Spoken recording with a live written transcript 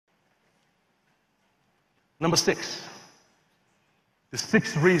Number 6, the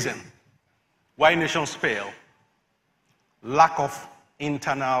 6th reason why nations fail: lack of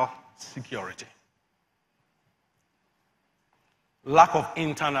internal security. Lack of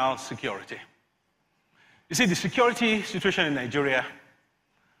internal security. You see, the security situation in Nigeria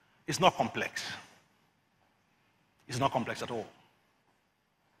is not complex. It's not complex at all.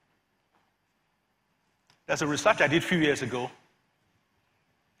 There's a research I did a few years ago,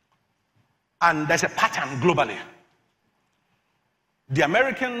 and there's a pattern globally. The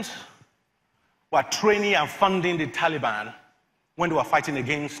Americans were training and funding the Taliban when they were fighting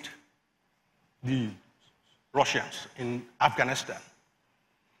against the Russians in Afghanistan.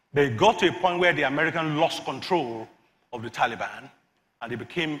 They got to a point where the Americans lost control of the Taliban and they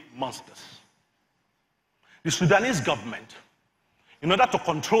became monsters. The Sudanese government, in order to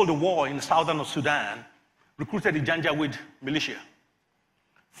control the war in southern Sudan, recruited the Janjaweed militia,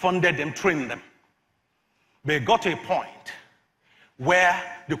 funded them, trained them. They got to a point where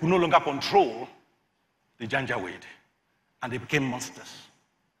they could no longer control the Janjaweed and they became monsters.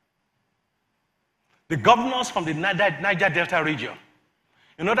 The governors from the Niger Delta region,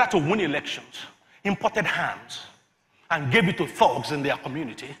 in order to win elections, imported arms and gave it to thugs in their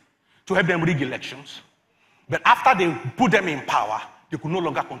community to help them rig elections. But after they put them in power, they could no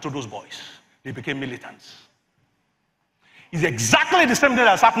longer control those boys. They became militants. It's exactly the same thing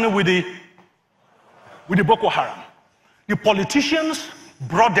that's happening with the Boko Haram. The politicians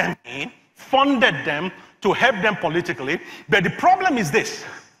brought them in, funded them to help them politically, but the problem is this: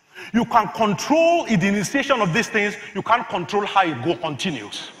 you can control the initiation of these things, you can't control how it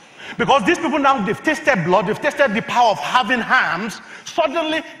continues. Because these people now, they've tasted blood, they've tasted the power of having arms,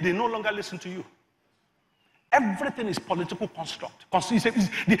 suddenly they no longer listen to you. Everything is political construct.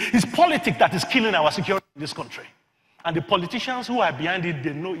 It's politics that is killing our security in this country. And the politicians who are behind it,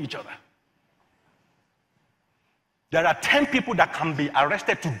 they know each other. There are 10 people that can be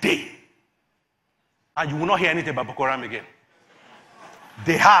arrested today, and you will not hear anything about Boko Haram again.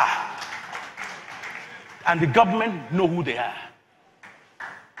 They are. And the government know who they are.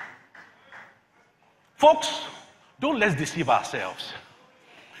 Folks, don't let's deceive ourselves.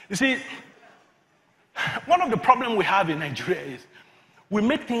 You see, one of the problems we have in Nigeria is we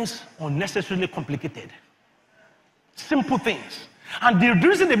make things unnecessarily complicated. Simple things. And the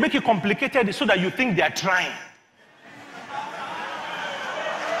reason they make it complicated is so that you think they are trying.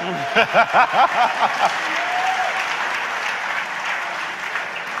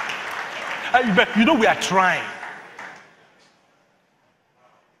 But you know we are trying.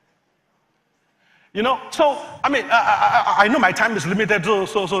 You know, so, I mean, I know my time is limited,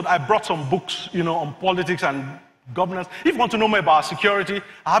 so I brought some books, you know, on politics and governance. If you want to know more about security,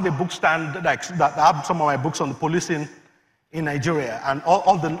 I have a book stand that I have some of my books on the policing in Nigeria and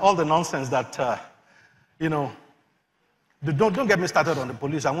all the nonsense that, you know, don't get me started on the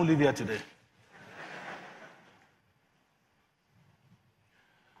police. I won't leave here today.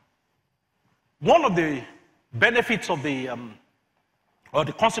 One of the benefits of or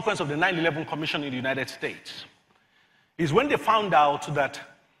the consequence of the 9/11 Commission in the United States is when they found out that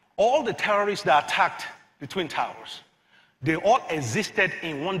all the terrorists that attacked the Twin Towers, they all existed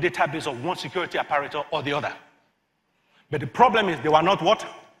in one database of one security apparatus or the other. But the problem is they were not what?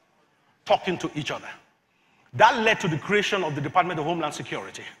 Talking to each other. That led to the creation of the Department of Homeland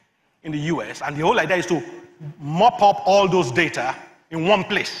Security in the US, and the whole idea is to mop up all those data in one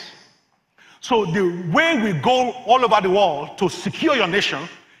place. So the way we go all over the world to secure your nation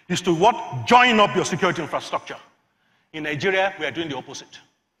is to what? Join up your security infrastructure. In Nigeria, we are doing the opposite.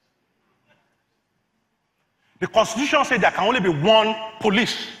 The Constitution said there can only be one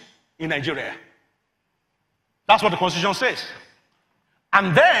police in Nigeria. That's what the Constitution says.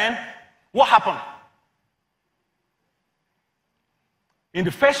 And then, what happened? In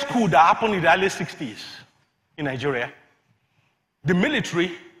the first coup that happened in the early 60s in Nigeria, the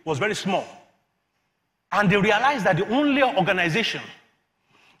military was very small. And they realized that the only organization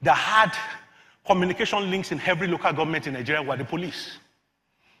that had communication links in every local government in Nigeria were the police.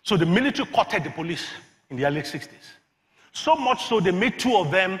 So the military courted the police in the early 60s. So much so they made 2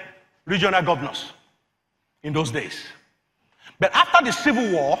 of them regional governors in those days. But after the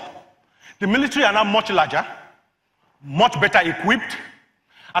Civil War, the military are now much larger, much better equipped,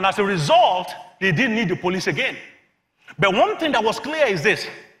 and as a result, they didn't need the police again. But one thing that was clear is this: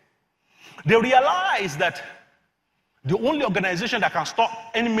 they realized that the only organization that can stop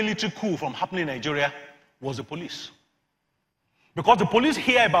any military coup from happening in Nigeria was the police. Because the police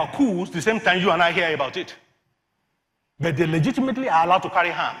hear about coups the same time you and I hear about it. But they legitimately are allowed to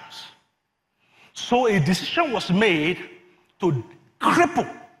carry arms. So a decision was made to cripple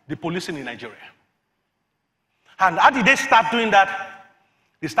the policing in Nigeria. And how did they start doing that?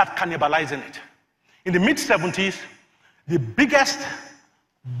 They start cannibalizing it. In the mid-70s, the biggest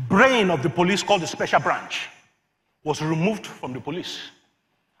brain of the police, called the Special Branch, was removed from the police.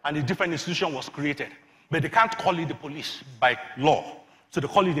 And a different institution was created. But they can't call it the police by law. So they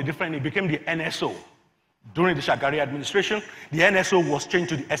call it a different, it became the NSO. During the Shagari administration, the NSO was changed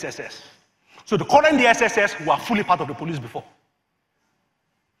to the SSS. So the current the SSS were fully part of the police before.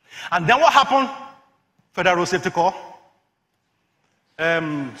 And then what happened? Federal Safety Corps,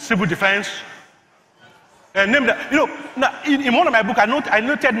 Civil Defense, name that. You know, now, in one of my books, I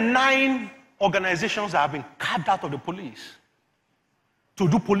noted 9 organizations that have been carved out of the police to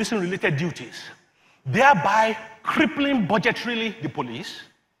do policing-related duties, thereby crippling budgetarily the police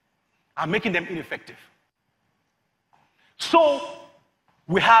and making them ineffective. So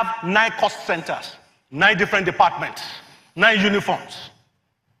we have 9 cost centers, 9 different departments, 9 uniforms.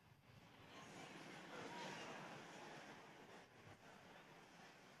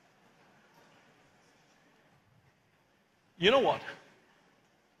 You know what?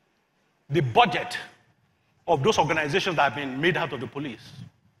 The budget of those organizations that have been made out of the police,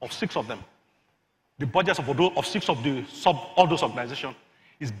 of 6 of them, the budgets of 6 of all those organizations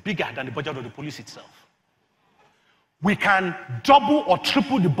is bigger than the budget of the police itself. We can double or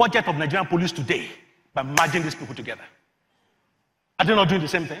triple the budget of Nigerian police today by merging these people together. Are they not doing the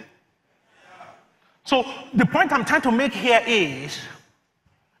same thing? So the point I'm trying to make here is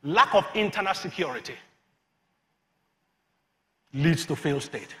lack of internal security leads to failed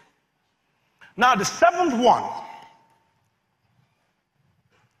state. Now, the 7th one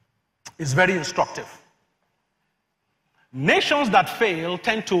is very instructive. Nations that fail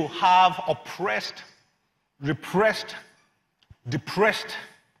tend to have oppressed, repressed, depressed,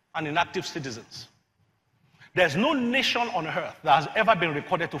 and inactive citizens. There's no nation on earth that has ever been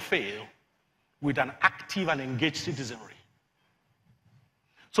recorded to fail with an active and engaged citizenry.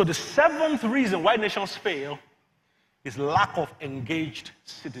 So the 7th reason why nations fail is lack of engaged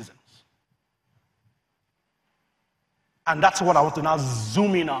citizens. And that's what I want to now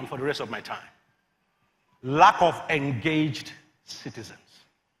zoom in on for the rest of my time. Lack of engaged citizens.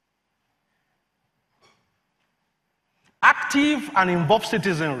 Active and involved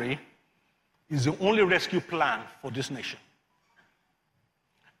citizenry is the only rescue plan for this nation.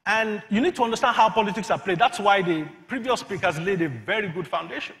 And you need to understand how politics are played. That's why the previous speakers laid a very good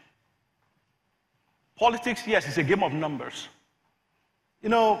foundation. Politics, yes, it's a game of numbers. You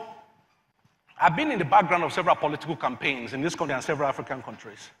know, I've been in the background of several political campaigns in this country and several African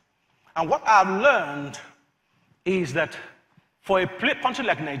countries. And what I've learned is that for a country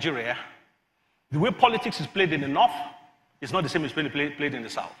like Nigeria, the way politics is played in the north is not the same as played in the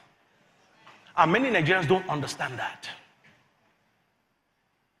south. And many Nigerians don't understand that.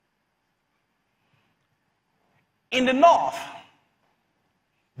 In the north,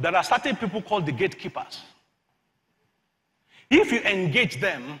 there are certain people called the gatekeepers. If you engage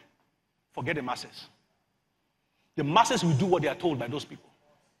them, forget the masses. The masses will do what they are told by those people.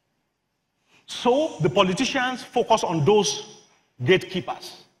 So the politicians focus on those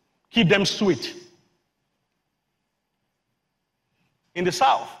gatekeepers, keep them sweet. In the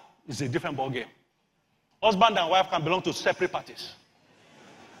south, it's a different ballgame. Husband and wife can belong to separate parties.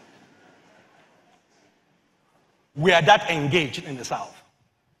 We are that engaged in the south.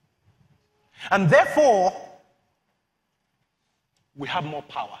 And therefore, we have more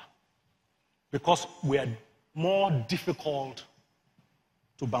power because we are more difficult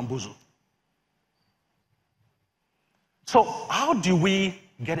to bamboozle. So how do we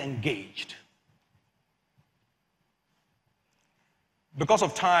get engaged? Because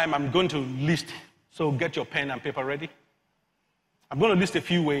of time, I'm going to list, so get your pen and paper ready. I'm going to list a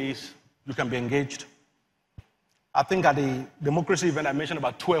few ways you can be engaged. I think at the democracy event, I mentioned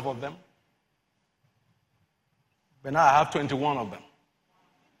about 12 of them. But now I have 21 of them.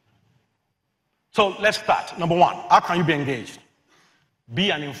 So let's start. Number 1, how can you be engaged? Be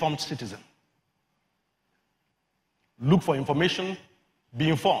an informed citizen. Look for information, be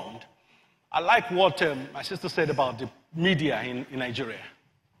informed. I like what my sister said about the media in Nigeria.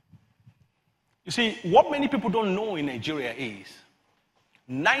 You see, what many people don't know in Nigeria is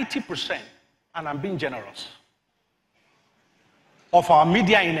 90%, and I'm being generous, of our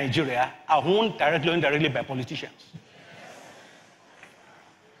media in Nigeria are owned directly or indirectly by politicians.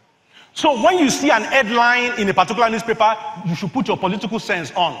 So when you see an headline in a particular newspaper, you should put your political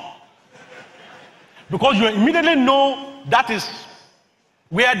sense on. Because you immediately know that is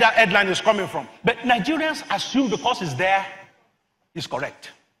where that headline is coming from. But Nigerians assume because it's there, it's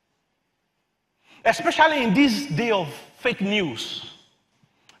correct. Especially in this day of fake news.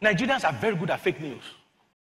 Nigerians are very good at fake news.